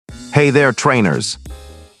Hey there, trainers!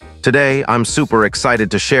 Today, I'm super excited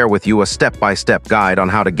to share with you a step-by-step guide on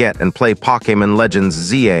how to get and play Pokémon Legends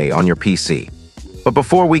ZA on your PC. But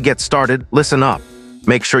before we get started, listen up.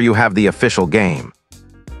 Make sure you have the official game.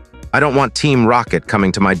 I don't want Team Rocket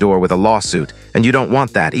coming to my door with a lawsuit, and you don't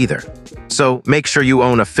want that either. So, make sure you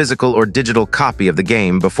own a physical or digital copy of the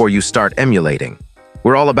game before you start emulating.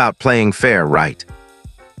 We're all about playing fair, right?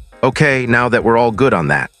 Okay, now that we're all good on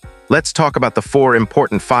that, let's talk about the 4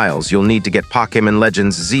 important files you'll need to get Pokémon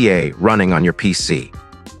Legends ZA running on your PC.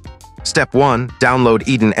 Step 1. Download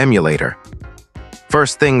Eden Emulator.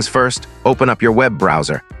 First things first, open up your web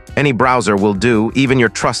browser. Any browser will do, even your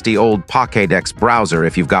trusty old Pokédex browser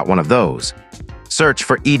if you've got one of those. Search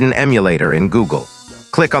for Eden Emulator in Google.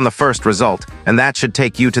 Click on the first result, and that should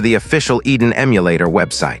take you to the official Eden Emulator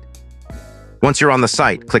website. Once you're on the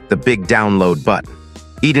site, click the big download button.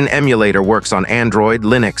 Eden Emulator works on Android,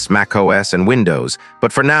 Linux, macOS, and Windows,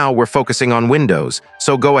 but for now we're focusing on Windows,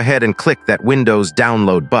 so go ahead and click that Windows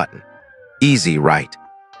download button. Easy, right?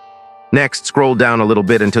 Next, scroll down a little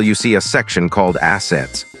bit until you see a section called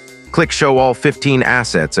Assets. Click Show All 15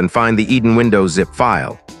 Assets and find the Eden Windows zip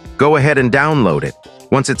file. Go ahead and download it.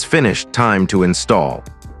 Once it's finished, time to install.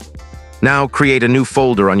 Now create a new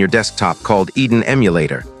folder on your desktop called Eden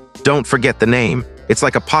Emulator. Don't forget the name. It's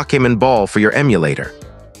like a Pokémon ball for your emulator.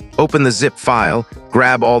 Open the zip file,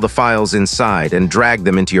 grab all the files inside, and drag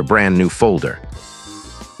them into your brand new folder.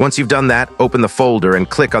 Once you've done that, open the folder and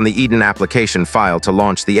click on the Eden application file to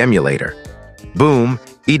launch the emulator. Boom,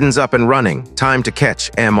 Eden's up and running. Time to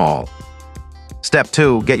catch all. Step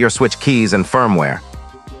 2, get your Switch keys and firmware.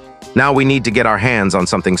 Now we need to get our hands on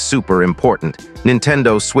something super important,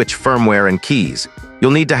 Nintendo Switch firmware and keys.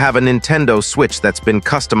 You'll need to have a Nintendo Switch that's been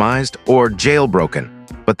customized or jailbroken,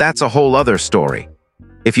 but that's a whole other story.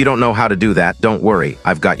 If you don't know how to do that, don't worry,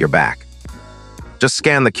 I've got your back. Just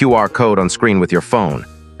scan the QR code on screen with your phone,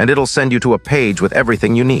 and it'll send you to a page with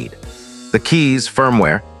everything you need. The keys,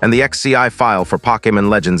 firmware, and the XCI file for Pokémon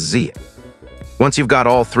Legends Z. Once you've got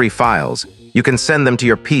all 3 files, you can send them to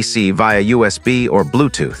your PC via USB or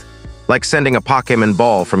Bluetooth, like sending a Pokémon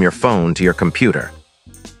ball from your phone to your computer.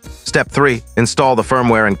 Step 3. Install the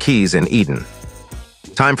firmware and keys in Eden.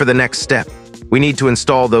 Time for the next step. We need to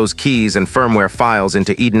install those keys and firmware files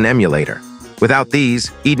into Eden Emulator. Without these,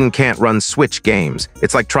 Eden can't run Switch games.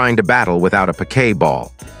 It's like trying to battle without a Poké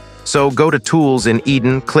ball. So go to Tools in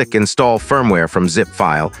Eden, click Install Firmware from Zip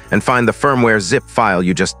File, and find the firmware zip file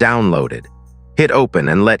you just downloaded. Hit Open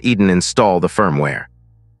and let Eden install the firmware.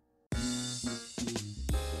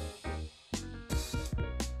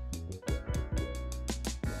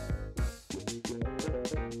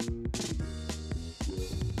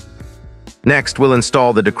 Next, we'll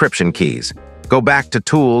install the decryption keys. Go back to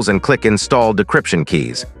Tools and click Install Decryption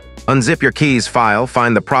Keys. Unzip your keys file,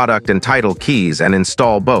 find the product and title keys, and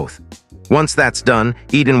install both. Once that's done,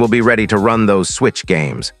 Eden will be ready to run those Switch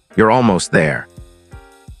games. You're almost there.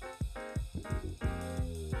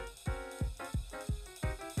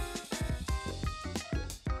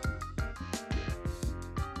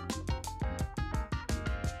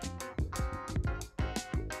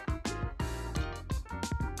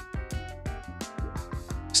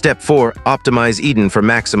 Step 4. Optimize Eden for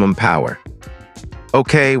maximum power.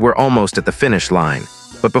 Okay, we're almost at the finish line,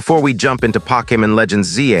 but before we jump into Pokémon Legends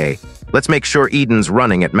ZA, let's make sure Eden's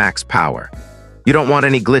running at max power. You don't want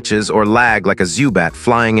any glitches or lag like a Zubat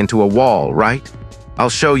flying into a wall, right? I'll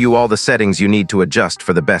show you all the settings you need to adjust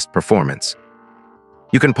for the best performance.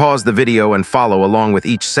 You can pause the video and follow along with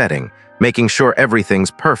each setting, making sure everything's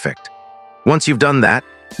perfect. Once you've done that,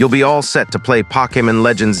 you'll be all set to play Pokémon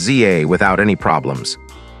Legends ZA without any problems.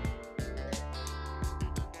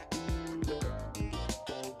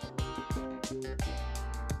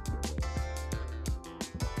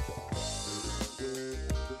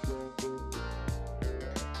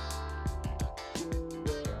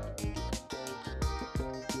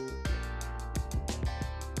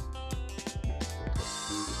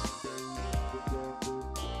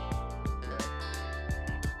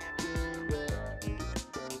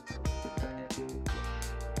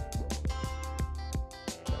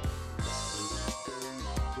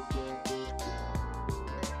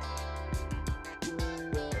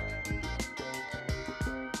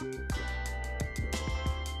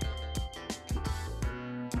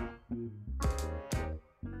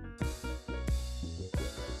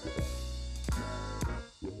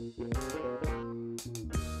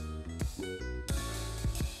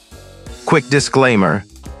 Quick disclaimer.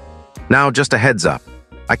 Now just a heads up.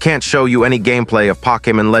 I can't show you any gameplay of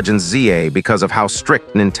Pokémon Legends ZA because of how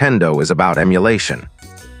strict Nintendo is about emulation.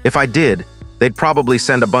 If I did, they'd probably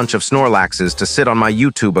send a bunch of Snorlaxes to sit on my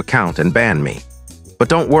YouTube account and ban me. But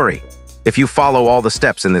don't worry. If you follow all the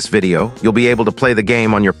steps in this video, you'll be able to play the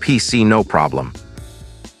game on your PC no problem.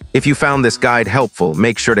 If you found this guide helpful,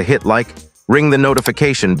 make sure to hit like, ring the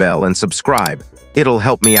notification bell, and subscribe. It'll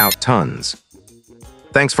help me out tons.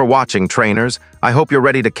 Thanks for watching, trainers. I hope you're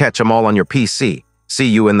ready to catch them all on your PC. See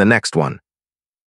you in the next one.